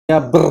Ya,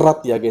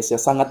 berat ya guys ya,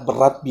 sangat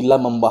berat bila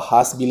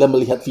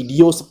melihat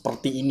video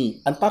seperti ini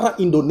antara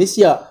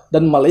Indonesia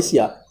dan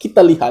Malaysia.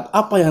 Kita lihat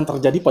apa yang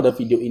terjadi pada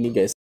video ini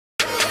guys.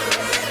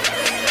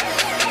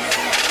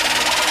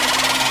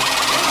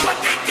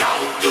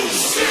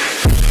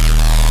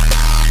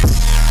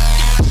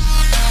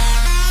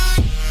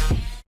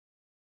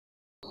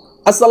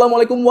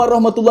 Assalamualaikum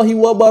warahmatullahi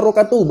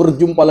wabarakatuh.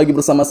 Berjumpa lagi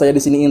bersama saya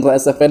di sini Indra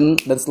SFN,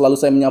 dan selalu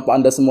saya menyapa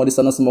Anda semua di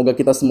sana. Semoga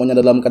kita semuanya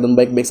dalam keadaan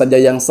baik-baik saja.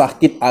 Yang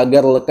sakit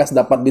agar lekas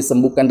dapat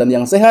disembuhkan, dan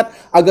yang sehat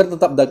agar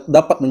tetap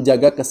dapat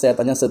menjaga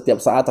kesehatannya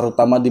setiap saat,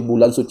 terutama di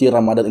bulan suci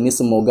Ramadan ini.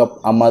 Semoga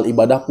amal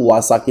ibadah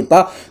puasa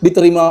kita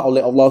diterima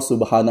oleh Allah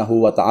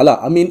Subhanahu wa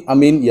taala. Amin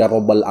amin ya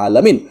robbal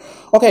alamin.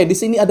 Oke, di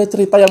sini ada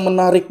cerita yang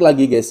menarik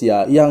lagi guys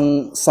ya,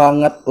 yang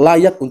sangat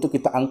layak untuk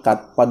kita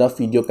angkat pada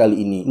video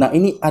kali ini. Nah,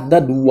 ini ada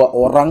dua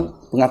orang,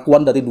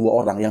 pengakuan dari dua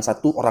orang. Yang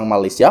satu orang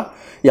Malaysia,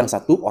 yang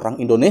satu orang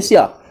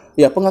Indonesia.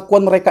 Ya,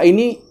 pengakuan mereka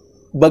ini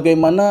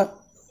bagaimana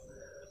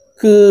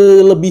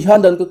kelebihan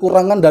dan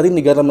kekurangan dari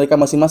negara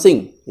mereka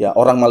masing-masing. Ya,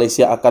 orang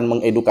Malaysia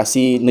akan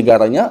mengedukasi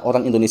negaranya,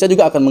 orang Indonesia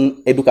juga akan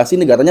mengedukasi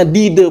negaranya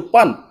di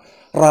depan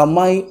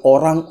ramai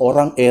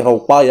orang-orang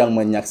Eropa yang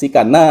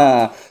menyaksikan.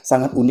 Nah,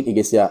 sangat unik ya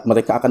guys ya.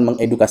 Mereka akan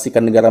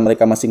mengedukasikan negara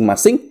mereka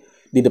masing-masing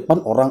di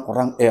depan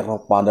orang-orang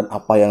Eropa. Dan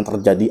apa yang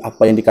terjadi,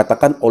 apa yang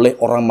dikatakan oleh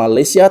orang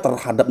Malaysia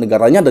terhadap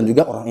negaranya, dan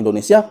juga orang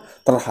Indonesia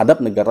terhadap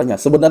negaranya.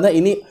 Sebenarnya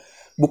ini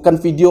bukan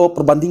video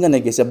perbandingan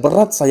ya guys ya.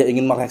 Berat saya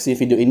ingin mereaksi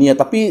video ini ya,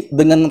 tapi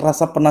dengan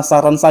rasa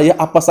penasaran saya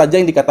apa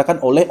saja yang dikatakan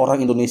oleh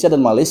orang Indonesia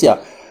dan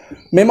Malaysia.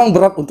 Memang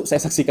berat untuk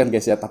saya saksikan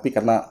guys ya, tapi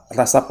karena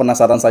rasa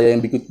penasaran saya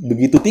yang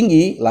begitu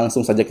tinggi,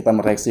 langsung saja kita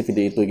mereaksi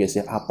video itu guys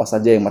ya. Apa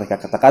saja yang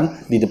mereka katakan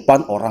di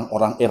depan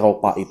orang-orang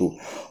Eropa itu.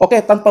 Oke,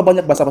 tanpa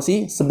banyak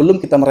basa-basi, sebelum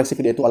kita mereaksi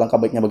video itu, alangkah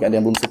baiknya bagi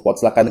Anda yang belum support,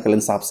 silahkan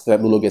kalian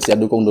subscribe dulu guys ya.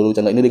 Dukung dulu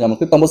channel ini dengan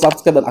mengklik tombol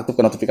subscribe dan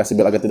aktifkan notifikasi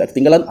bel agar tidak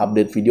ketinggalan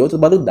update video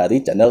terbaru dari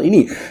channel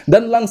ini.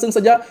 Dan langsung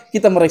saja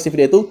kita mereaksi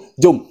video itu,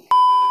 jom!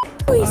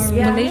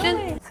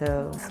 Malaysian.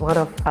 So it's one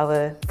of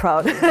our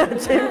proud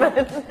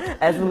achievements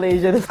as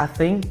Malaysians. I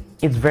think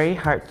it's very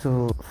hard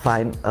to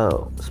find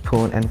a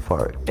spoon and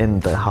fork in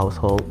the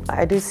household.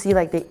 I do see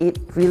like they eat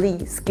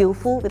really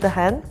skillful with the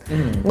hand.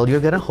 Well,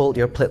 you're gonna hold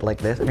your plate like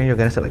this, and then you're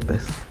gonna sit like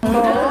this.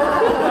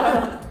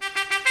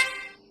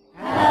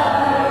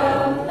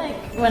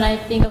 Like when I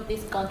think of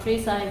these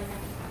countries, I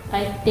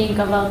think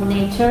about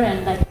nature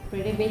and like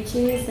pretty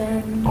beaches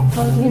and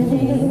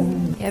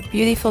yeah,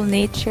 beautiful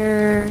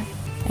nature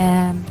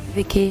and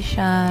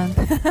vacation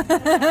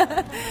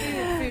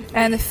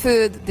and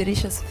food,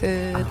 delicious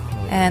food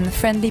and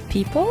friendly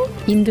people.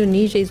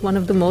 Indonesia is one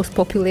of the most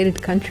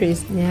populated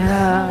countries.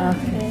 Yeah.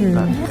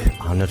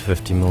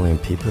 150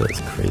 million people, it's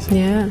crazy.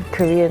 Yeah.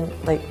 Korean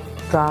like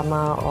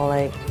drama or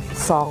like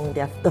song,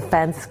 the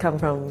fans come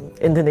from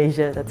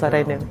Indonesia. That's what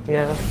I know.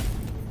 Yeah.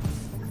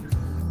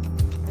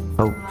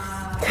 Oh.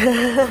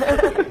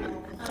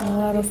 A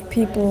lot of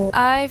people.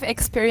 I've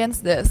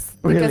experienced this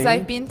because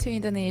I've been to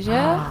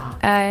Indonesia.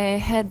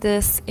 I had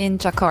this in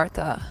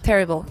Jakarta.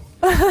 Terrible.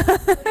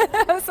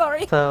 I'm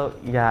sorry. So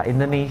yeah,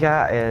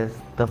 Indonesia is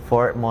the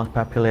fourth most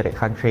populated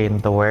country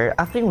in the world.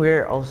 I think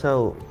we're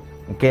also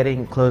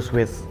getting close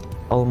with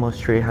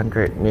almost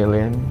 300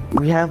 million.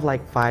 We have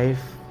like 5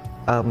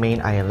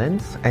 main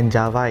islands, and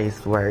Java is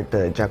where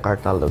the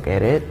Jakarta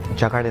located.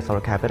 Jakarta is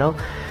our capital,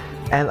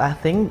 and I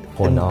think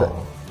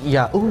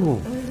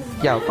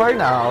yeah, for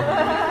now,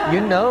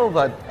 you know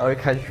about our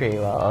country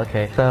well,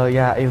 okay. So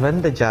yeah, even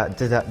the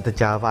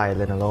Java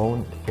Island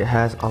alone, it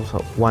has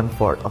also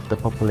 1/4 of the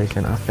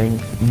population. I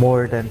think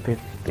more than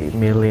 50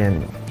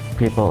 million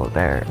people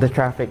there. The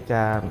traffic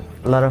jam,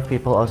 a lot of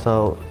people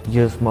also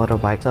use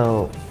motorbike,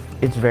 so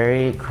it's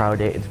very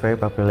crowded, it's very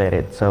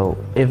populated. So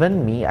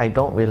even me, I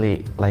don't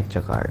really like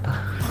Jakarta.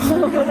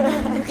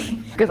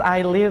 Because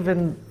I live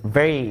in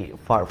very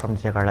far from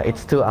Jakarta.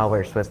 It's 2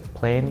 hours with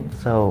plane,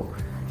 so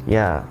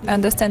yeah.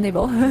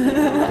 Understandable.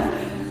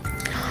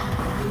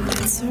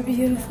 It's so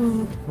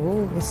beautiful.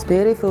 Oh, it's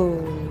beautiful.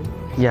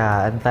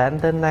 Yeah, and then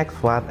the next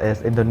one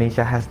is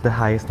Indonesia has the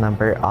highest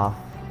number of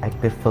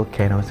active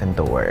volcanoes in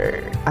the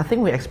world. I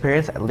think we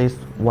experience at least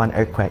 1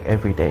 earthquake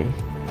every day.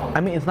 I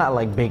mean, it's not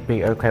like big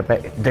earthquake, but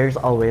there's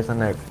always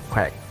an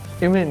earthquake.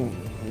 Even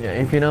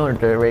if you know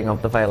the Ring of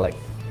the Fire, like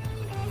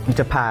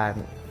Japan,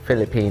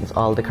 Philippines,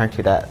 all the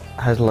country that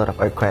has a lot of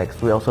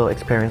earthquakes, we also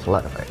experience a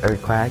lot of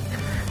earthquakes.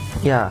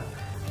 Yeah.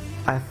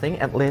 I think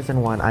at least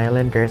in one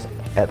island there's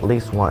at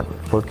least 1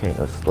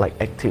 volcano, like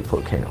active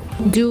volcano.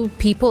 Do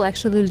people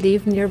actually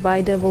live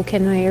nearby the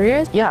volcano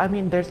areas? Yeah, I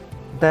mean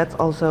that's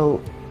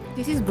also.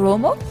 This is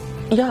Bromo?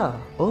 Yeah.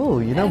 Oh,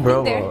 you know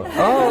Bromo.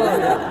 Oh.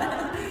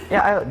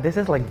 Yeah, this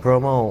is like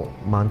Bromo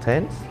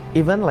Mountains.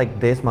 Even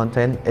like this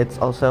mountain, it's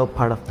also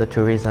part of the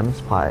tourism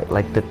spot,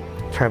 like the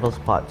travel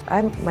spot.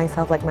 I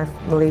myself, like my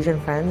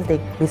Malaysian friends, they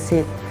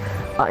visit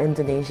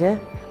Indonesia.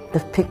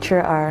 The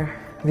picture are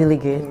really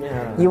good.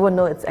 Yeah. You will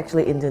know it's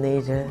actually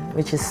Indonesia,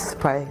 which is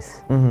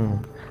surprise.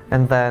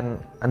 And then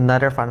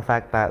another fun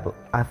fact that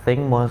I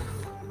think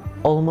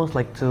almost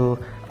like to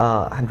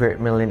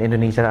 100 million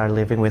Indonesians are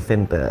living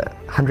within the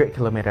 100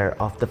 kilometer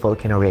of the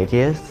volcano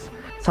radius.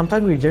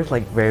 Sometimes we're just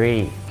like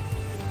very,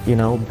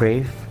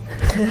 brave.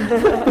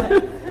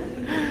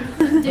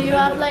 Do you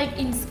have like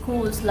in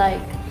schools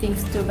like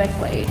things to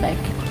evacuate? Like,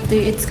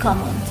 it's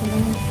common to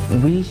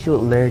know? We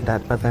should learn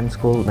that, but then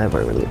school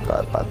never really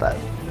thought about that.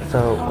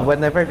 So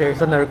whenever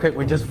there's an earthquake,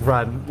 we just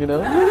run,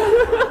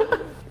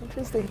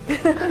 Interesting.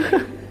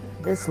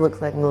 This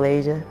looks like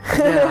Malaysia.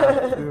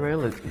 Yeah,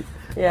 really.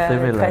 Yeah,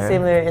 similar. quite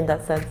similar in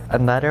that sense.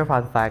 Another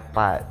fun fact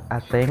that I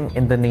think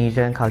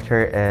Indonesian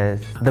culture is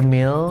the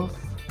meals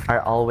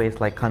are always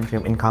like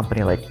consumed in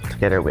company, like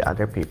together with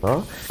other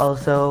people.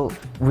 Also,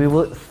 we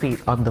would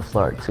sit on the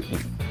floor to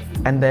eat,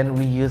 and then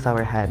we use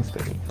our hands to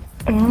eat.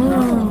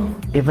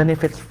 Even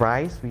if it's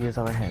rice, we use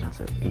our hands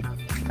to eat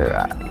the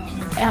rice.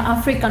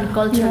 African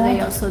culture,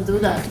 they also do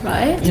that,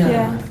 right?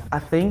 Yeah. I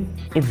think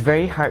it's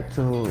very hard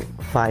to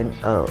find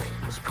a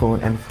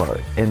spoon and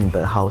fork in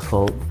the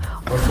household.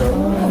 Also,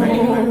 very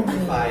hard to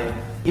find.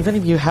 Even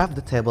if you have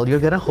the table, you're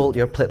gonna hold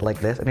your plate like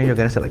this, and then you're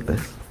gonna sit like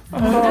this.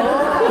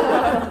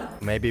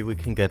 Maybe we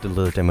can get a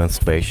little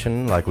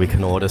demonstration, like we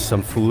can order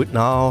some food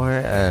now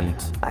and...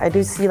 I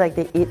do see like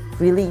they eat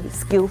really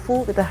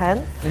skillful with the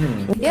hand.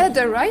 Yeah,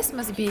 the rice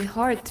must be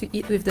hard to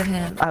eat with the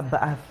hand.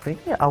 But I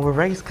think our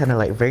rice is kind of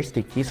like very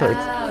sticky, so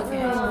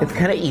it's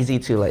kind of easy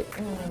to like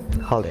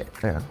hold it.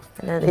 Yeah.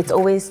 And then it's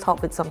always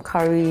topped with some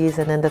curries,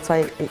 and then that's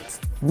why it's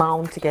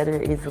bound together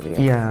easily.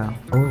 Yeah.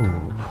 Ooh.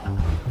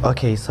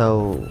 Okay,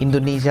 so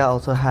Indonesia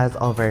also has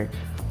over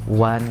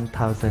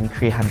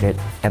 1,300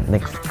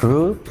 ethnic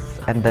groups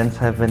and then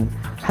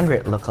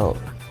 700 local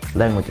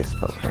languages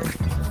spoken.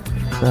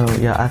 So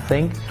yeah, I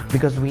think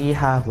because we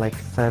have like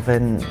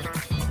 17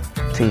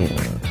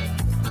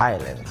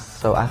 islands,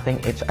 so I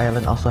think each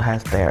island also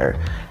has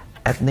their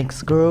ethnic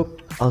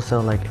group.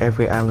 Also, like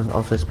every island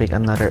also speak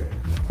another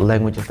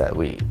languages that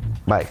we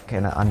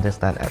cannot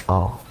understand at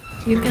all.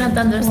 You cannot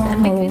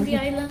understand between the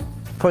island?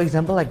 For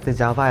example, like the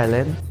Java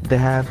island, they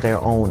have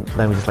their own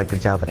languages like the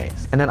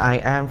Javanese. And then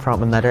I am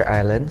from another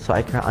island, so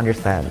I cannot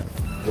understand.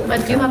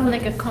 But you have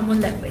like a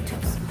common language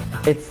also?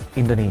 It's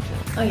Indonesian.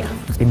 Oh yeah.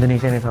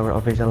 Indonesian is our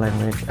official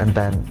language, and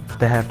then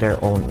they have their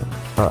own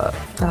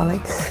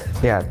Dialects.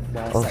 yeah,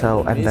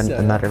 also, and then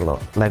another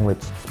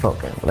language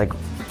spoken. Like,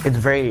 it's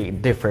very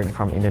different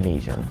from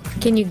Indonesian.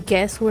 Can you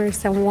guess where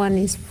someone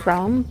is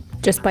from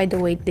just by the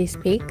way they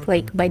speak,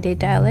 like by their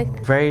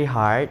dialect? Very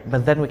hard,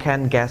 but then we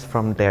can guess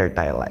from their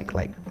dialect,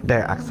 like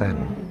their accent,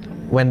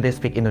 when they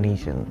speak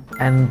Indonesian.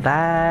 And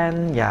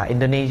then, yeah,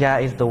 Indonesia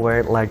is the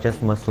world's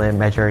largest Muslim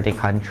majority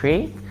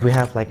country. We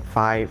have like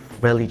 5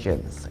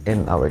 religions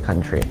in our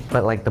country,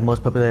 but like the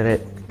most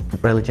populated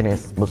religion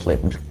is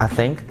Muslim. I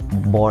think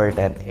more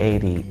than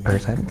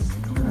 80%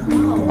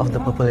 of the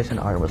population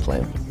are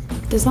Muslim.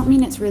 Does that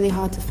mean it's really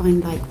hard to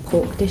find like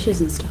pork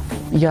dishes and stuff?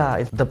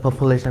 Yeah, the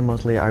population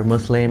mostly are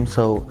Muslim,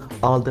 so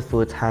all the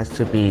food has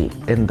to be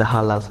in the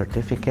halal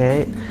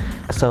certificate.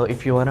 So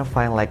if you want to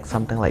find like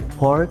something like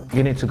pork,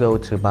 you need to go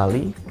to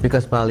Bali,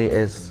 because Bali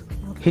is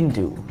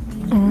Hindu.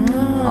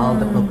 All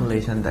the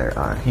population there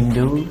are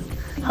Hindu.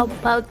 How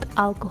about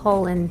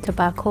alcohol and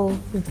tobacco?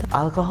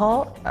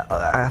 Alcohol?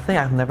 I think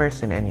I've never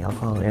seen any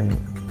alcohol in...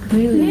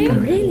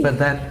 Really? But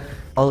then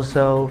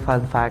also,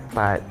 fun fact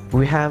that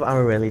we have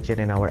our religion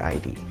in our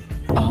ID.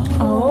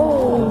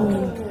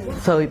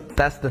 So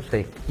that's the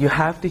thing. You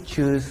have to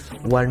choose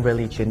one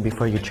religion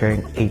before you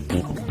turn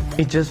 18.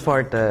 It's just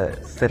for the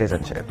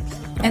citizenship.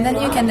 And then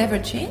you can never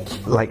change?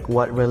 Like,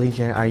 what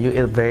religion are you?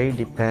 It very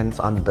depends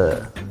on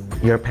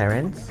your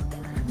parents.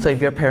 So if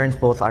your parents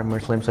both are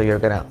Muslim, so you're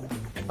gonna...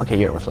 Okay,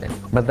 you're Muslim.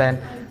 But then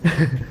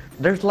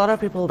there's a lot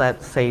of people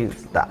that say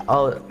that,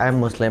 oh, I'm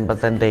Muslim, but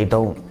then they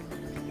don't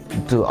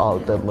do all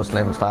the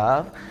Muslim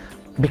stuff,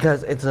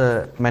 because it's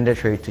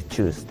mandatory to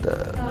choose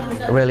the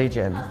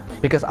religion.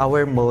 Because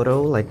our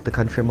motto, like the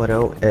country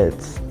motto,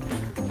 it's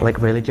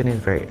like religion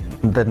is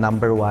the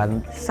number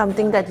one.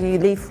 Something that you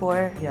live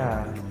for.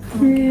 Yeah.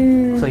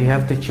 So you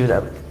have to choose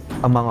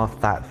among of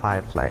that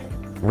 5 like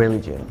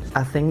religions.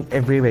 I think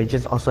every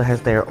religion also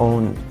has their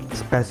own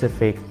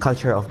specific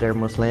culture of their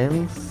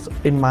Muslims.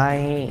 In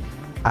my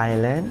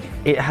island,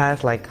 it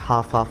has like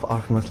half of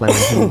Muslim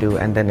and Hindu,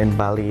 and then in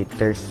Bali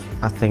there's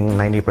I think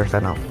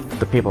 90% of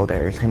the people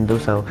there is Hindu,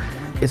 so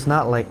it's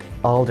not like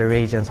all the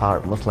regions are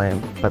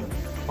Muslim, but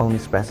only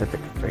specific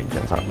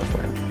regions are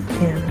Muslim.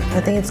 Yeah,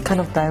 I think it's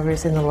kind of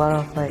diverse in a lot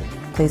of like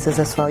places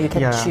as well. You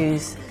can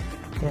choose.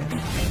 Yeah.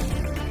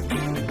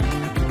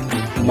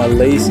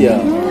 Malaysia.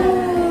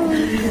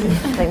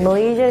 Like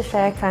Malaysia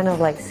share kind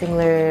of like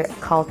similar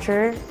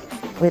culture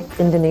with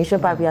Indonesia,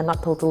 but we are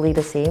not totally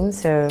the same.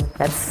 So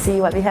let's see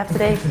what we have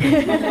today.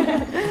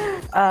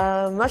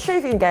 Not sure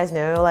if you guys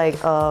know, like,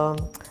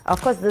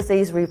 of course these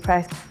days we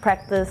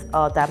practice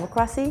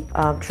democracy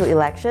through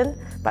election,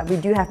 but we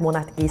do have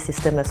monarchy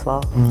system as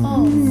well.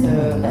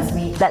 So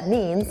that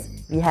means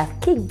we have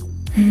king.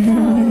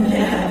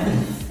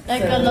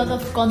 Like a lot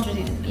of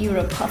countries in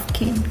Europe have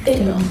king.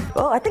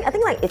 Oh, I think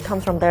like it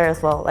comes from there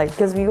as well. Like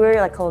because we were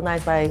like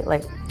colonized by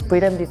like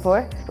Britain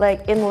before.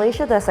 Like in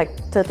Malaysia, there's like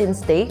 13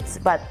 states,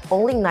 but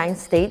only 9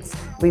 states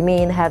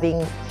remain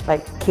having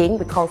like king.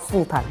 We call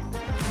Sultan.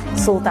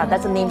 Sultan,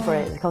 that's a name for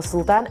it. It's called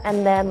Sultan.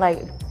 And then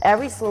like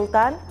every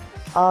Sultan,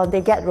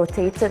 they get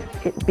rotated,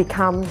 it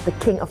become the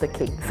king of the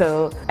king.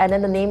 So, and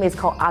then the name is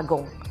called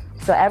Agong.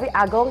 So every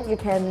Agong, you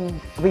can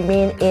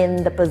remain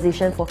in the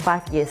position for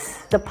 5 years.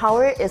 The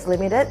power is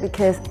limited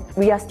because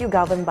we are still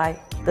governed by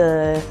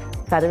the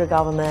federal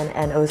government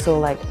and also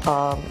like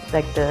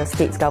the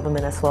state's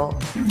government as well.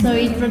 So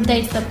it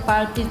rotates the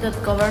parties that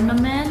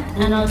government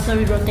and also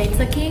it rotates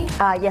the king?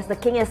 Yes, the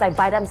king is like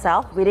by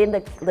themselves within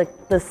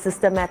the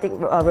systematic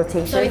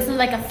rotation. So it's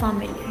like a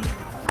family?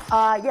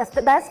 Yes,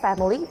 that's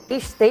family.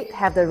 Each state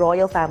have the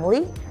royal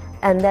family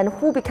and then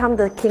who become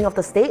the king of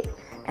the state,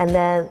 and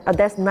then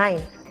there's 9.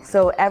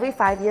 So every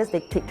 5 years they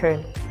take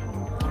turn.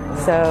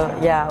 So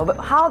yeah, but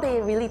how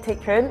they really take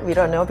turn, we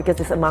don't know because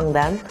it's among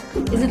them.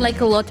 Is it like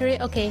a lottery?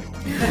 Okay.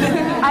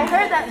 I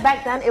heard that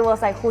back then it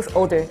was like who's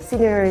older,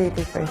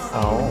 seniority first.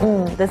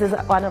 This is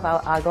one of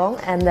our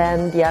Agong, and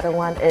then the other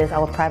one is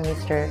our Prime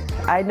Minister.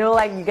 I know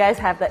like you guys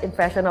have the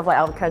impression of like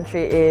our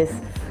country is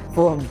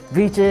full of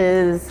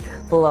beaches,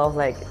 full of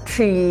like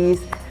trees,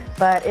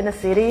 but in the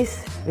cities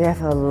we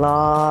have a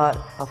lot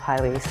of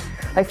highways.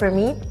 Like for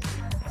me,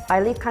 I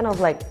live kind of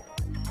like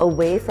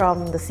away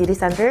from the city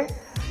center.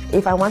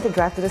 If I want to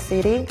drive to the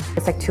city,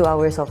 it's like 2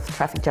 hours of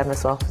traffic jam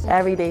as well.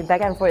 Every day, back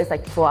and forth, it's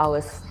like 4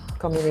 hours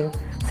commuting.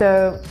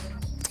 So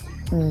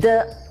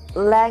the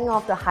length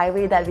of the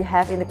highway that we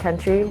have in the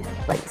country,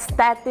 like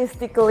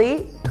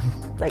statistically,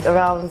 like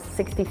around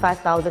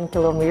 65,000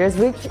 kilometers,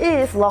 which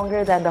is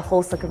longer than the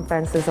whole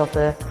circumference of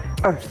the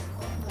Earth.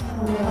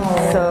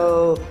 Wow. So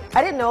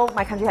I didn't know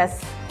my country has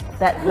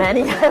that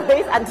many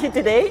highways until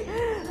today.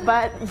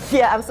 But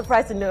yeah, I'm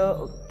surprised to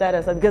know that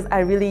as well because I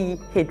really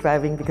hate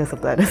driving because of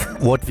that.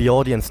 What the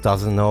audience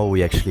doesn't know,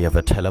 we actually have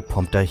a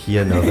teleprompter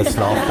here, nervous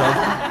laughter.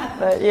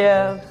 But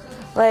yeah,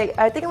 like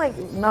I think like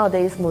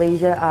nowadays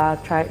Malaysia are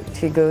trying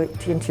to go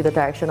into the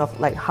direction of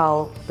like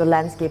how the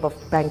landscape of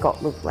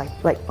Bangkok looks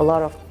like a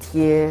lot of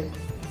tier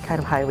kind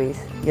of highways.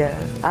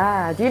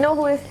 Yeah. Do you know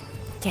who is?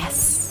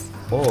 Yes.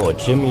 Oh,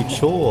 Jimmy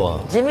Choo.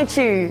 Jimmy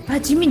Choo.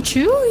 Jimmy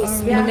Choo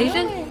is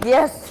Malaysian?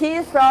 Yes,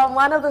 he's from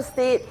one of the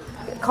states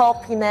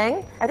called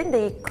Penang. I think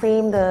they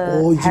claim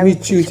the Jimmy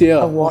Choo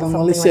award, orang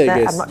something Malaysia, like that.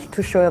 I guess. I'm not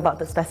too sure about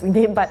the specific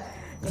name, but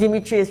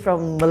Jimmy Choo is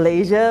from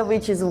Malaysia,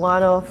 which is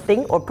one of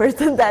thing or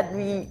person that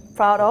we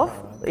proud of.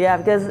 Yeah,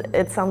 because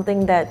it's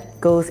something that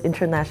goes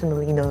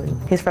internationally known.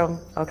 He's from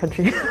our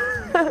country.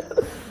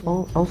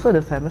 Also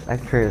the famous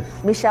actress.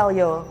 Michelle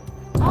Yeoh.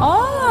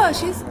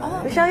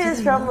 Michelle Yeoh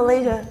is from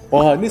Malaysia.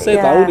 Wah, ini saya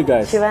tahu nih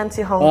guys. She went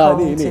to Hong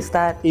Kong ini. to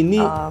start Ini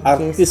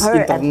artis her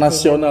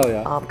internasional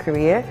ya.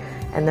 Career.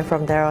 And then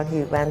from there on,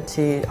 he went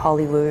to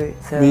Hollywood.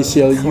 So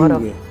Michelle it's one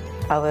of Yeoh.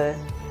 our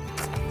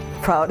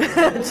proud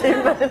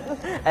achievement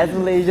as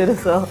Malaysian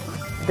as well.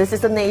 This is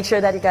the nature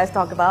that you guys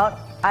talk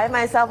about. I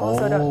myself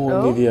also don't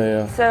know.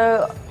 Yeah.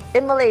 So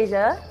in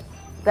Malaysia,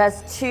 there's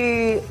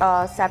 2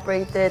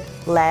 separated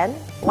land.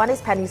 One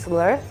is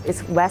peninsular,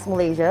 it's West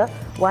Malaysia.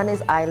 One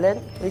is island,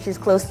 which is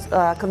close,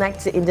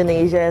 connected to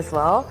Indonesia as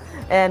well,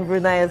 and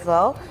Brunei as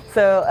well.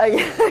 So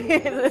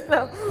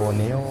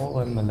Borneo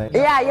or Malaysia?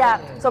 Yeah.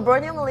 So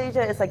Borneo,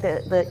 Malaysia is like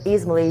the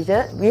East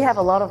Malaysia. We have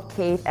a lot of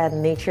cave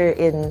and nature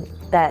in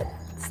that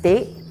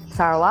state,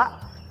 Sarawak.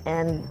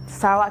 And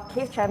Sarawak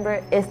Cave Chamber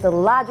is the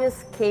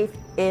largest cave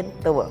in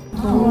the world.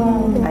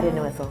 I didn't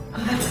know it so.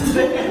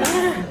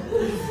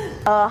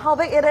 How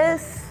big it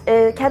is,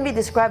 it can be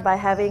described by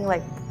having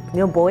like,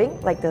 Boeing,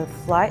 like the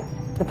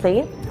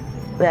plane,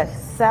 that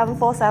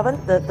 747,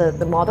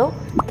 the model,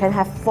 can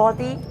have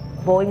 40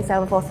 Boeing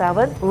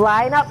 747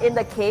 line up in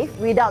the cave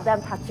without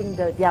them touching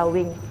their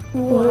wing.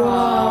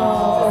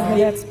 Wow,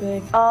 that's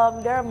big.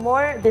 There are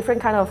more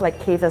different kind of like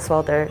caves as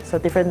well there, so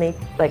different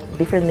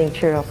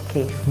nature of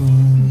cave.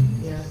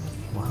 Yeah.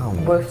 Wow.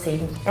 Worth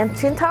seeing. And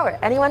Twin Tower.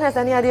 Anyone has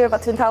any idea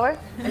about Twin Tower?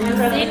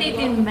 I've seen it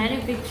in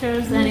many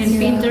pictures and in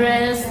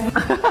Pinterest.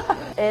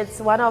 It's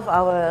one of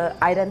our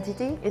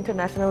identity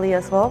internationally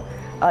as well.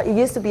 It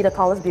used to be the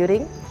tallest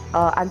building.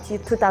 Until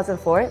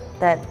 2004,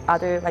 that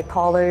other like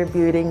taller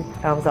building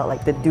comes out,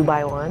 like the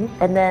Dubai one.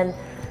 And then,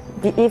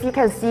 if you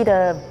can see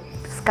the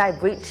Sky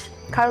Bridge,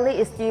 currently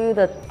it's still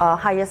the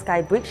highest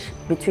sky bridge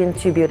between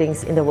 2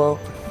 buildings in the world.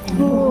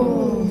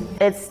 Ooh.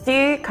 It's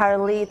still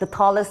currently the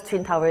tallest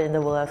twin tower in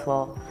the world as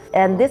well.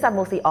 And these are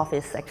mostly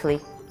office actually.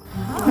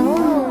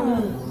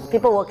 Oh.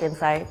 People work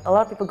inside. A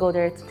lot of people go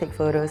there to take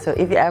photos. So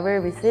if you ever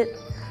visit,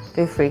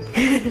 feel free.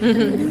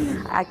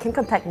 I can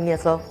contact me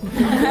as well.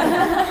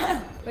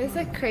 But it's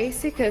like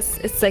crazy because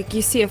it's like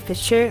you see a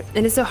picture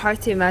and it's so hard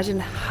to imagine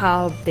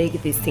how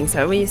big these things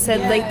are. When you said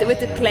like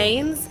with the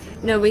planes,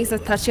 wings are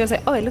touching, I was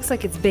like, oh, it looks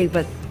like it's big,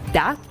 but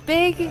that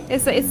big?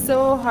 It's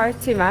so hard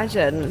to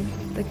imagine.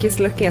 Like just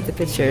looking at the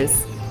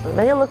pictures.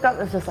 When you look up,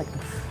 it's just like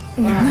this.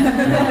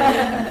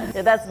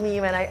 Yeah, that's me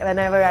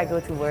whenever I go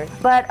to work.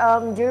 But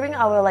during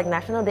our like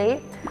National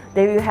Day,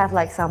 they will have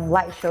like some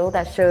light show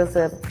that shows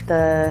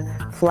the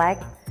flag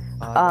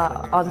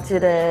onto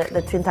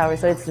the Twin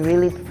Towers, so it's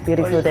really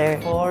beautiful there.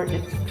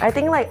 I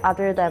think like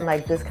other than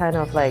like this kind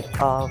of like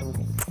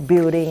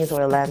buildings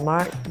or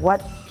landmark,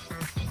 what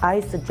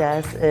I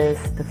suggest is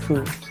the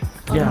food.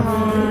 Yeah,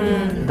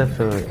 the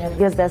food.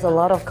 Because there's a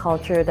lot of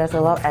culture, there's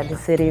a lot of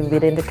ethnicity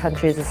within the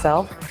countries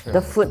itself.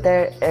 The food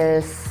there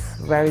is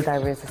very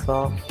diverse as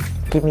well.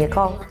 Give me a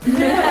call.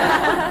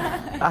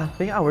 I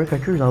think our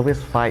countries always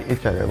fight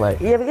each other,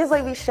 like. Yeah, because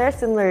like we share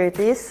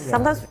similarities.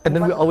 Sometimes. And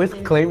then we always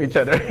claim each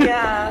other.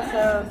 Yeah,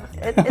 so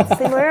it's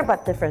similar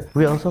but different.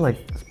 We also like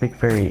speak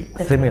very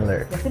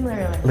similar.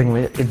 Similar.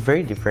 Language. It's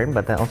very different,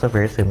 but then also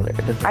very similar.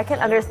 I can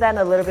understand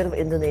a little bit of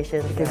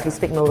Indonesian because we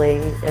speak Malay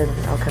in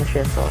our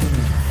country as well.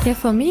 Yeah,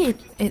 for me,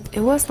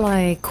 it was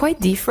like quite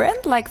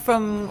different. Like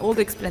from all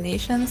the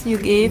explanations you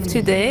gave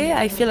today,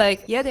 I feel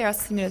like, yeah, there are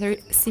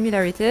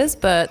similarities,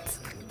 but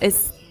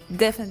it's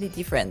definitely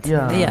different.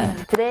 Yeah.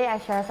 Today I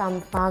share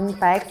some fun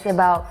facts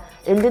about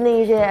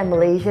Indonesia and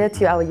Malaysia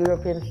to our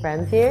European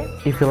friends here.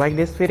 If you like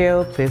this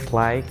video, please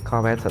like,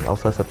 comment, and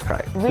also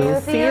subscribe.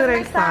 We'll see you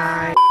next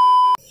time.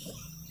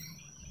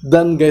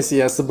 Dan guys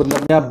ya,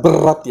 sebenarnya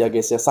berat ya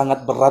guys ya,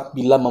 sangat berat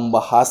bila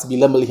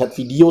melihat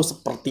video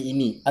seperti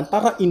ini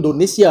antara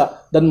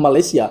Indonesia dan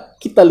Malaysia.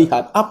 Kita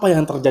lihat apa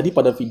yang terjadi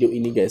pada video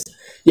ini guys,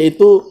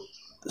 yaitu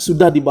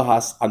sudah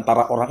dibahas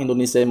antara orang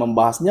Indonesia yang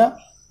membahas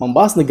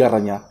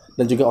negaranya,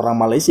 dan juga orang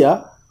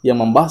Malaysia yang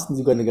membahas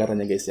juga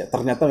negaranya guys ya.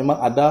 Ternyata memang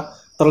ada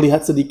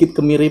terlihat sedikit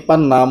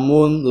kemiripan,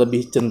 namun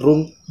lebih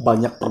cenderung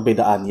banyak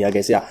perbedaan ya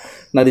guys ya.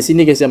 Nah di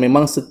sini guys ya,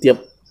 memang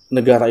setiap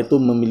negara itu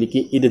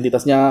memiliki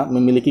identitasnya,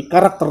 memiliki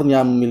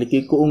karakternya,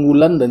 memiliki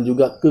keunggulan dan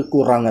juga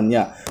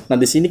kekurangannya. Nah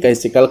di sini guys,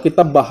 kalau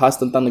kita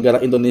bahas tentang negara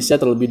Indonesia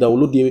terlebih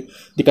dahulu,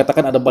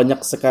 dikatakan ada banyak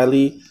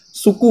sekali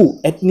suku,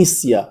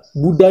 etnis ya,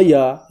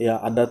 budaya ya,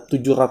 ada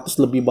 700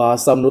 lebih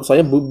bahasa. Menurut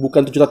saya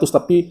bukan 700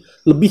 tapi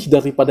lebih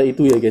daripada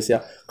itu ya guys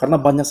ya.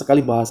 Karena banyak sekali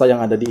bahasa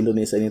yang ada di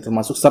Indonesia ini,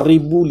 termasuk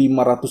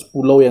 1.500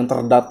 pulau yang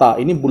terdata.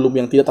 Ini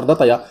belum yang tidak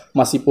terdata ya,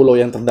 masih pulau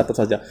yang terdata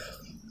saja.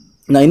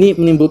 Nah ini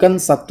menimbulkan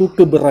satu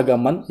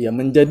keberagaman ya,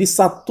 menjadi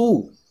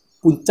satu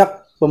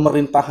puncak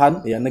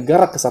pemerintahan ya,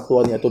 negara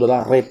kesatuannya itu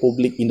adalah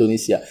Republik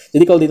Indonesia.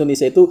 Jadi kalau di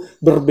Indonesia itu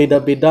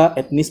berbeda-beda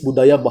etnis,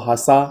 budaya,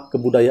 bahasa,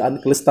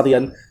 kebudayaan,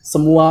 kelestarian,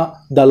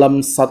 semua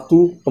dalam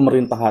satu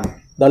pemerintahan,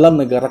 dalam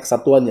negara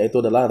kesatuannya itu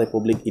adalah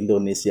Republik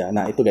Indonesia.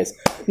 Nah itu guys.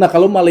 Nah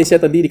kalau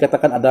Malaysia tadi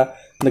dikatakan ada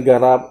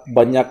negara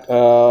banyak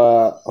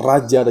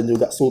raja dan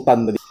juga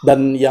sultan tadi.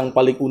 Dan yang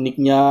paling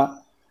uniknya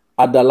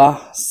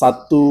adalah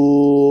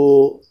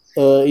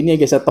ini ya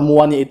guys ya,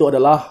 temuannya itu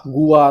adalah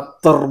gua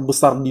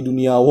terbesar di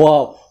dunia.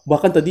 Wow,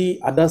 bahkan tadi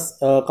ada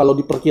kalau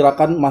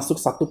diperkirakan masuk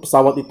satu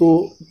pesawat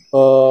itu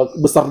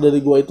besar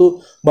dari gua itu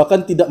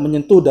bahkan tidak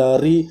menyentuh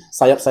dari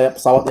sayap-sayap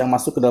pesawat yang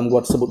masuk ke dalam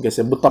gua tersebut guys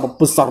ya. Betapa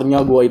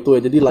besarnya gua itu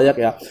ya, jadi layak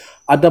ya.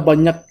 Ada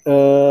banyak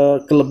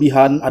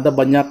kelebihan, ada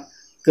banyak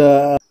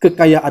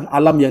kekayaan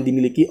alam yang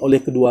dimiliki oleh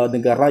kedua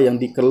negara yang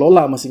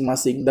dikelola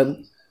masing-masing,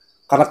 dan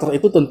karakter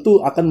itu tentu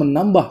akan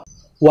menambah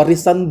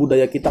warisan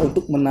budaya kita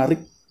untuk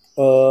menarik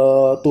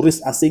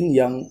turis asing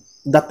yang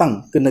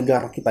datang ke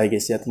negara kita ya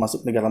guys ya,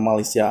 termasuk negara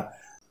Malaysia.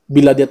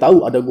 Bila dia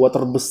tahu ada gua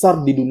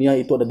terbesar di dunia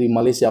itu ada di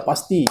Malaysia,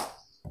 pasti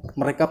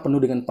mereka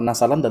penuh dengan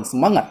penasaran dan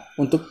semangat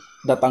untuk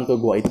datang ke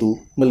gua itu,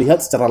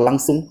 melihat secara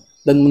langsung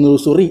dan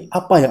menelusuri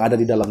apa yang ada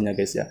di dalamnya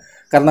guys ya.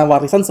 Karena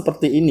warisan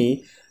seperti ini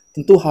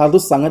tentu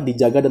harus sangat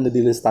dijaga dan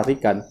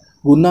dilestarikan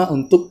guna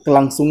untuk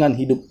kelangsungan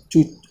hidup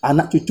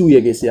anak cucu ya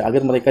guys ya,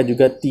 agar mereka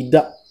juga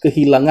tidak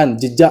kehilangan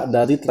jejak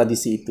dari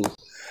tradisi itu.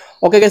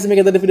 Oke guys,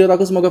 demikian tadi video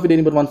aku. Semoga video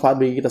ini bermanfaat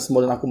bagi kita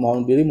semua, dan aku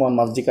mohon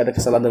maaf jika ada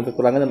kesalahan dan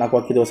kekurangan, dan aku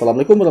akhiri.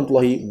 Wassalamualaikum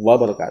warahmatullahi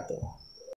wabarakatuh.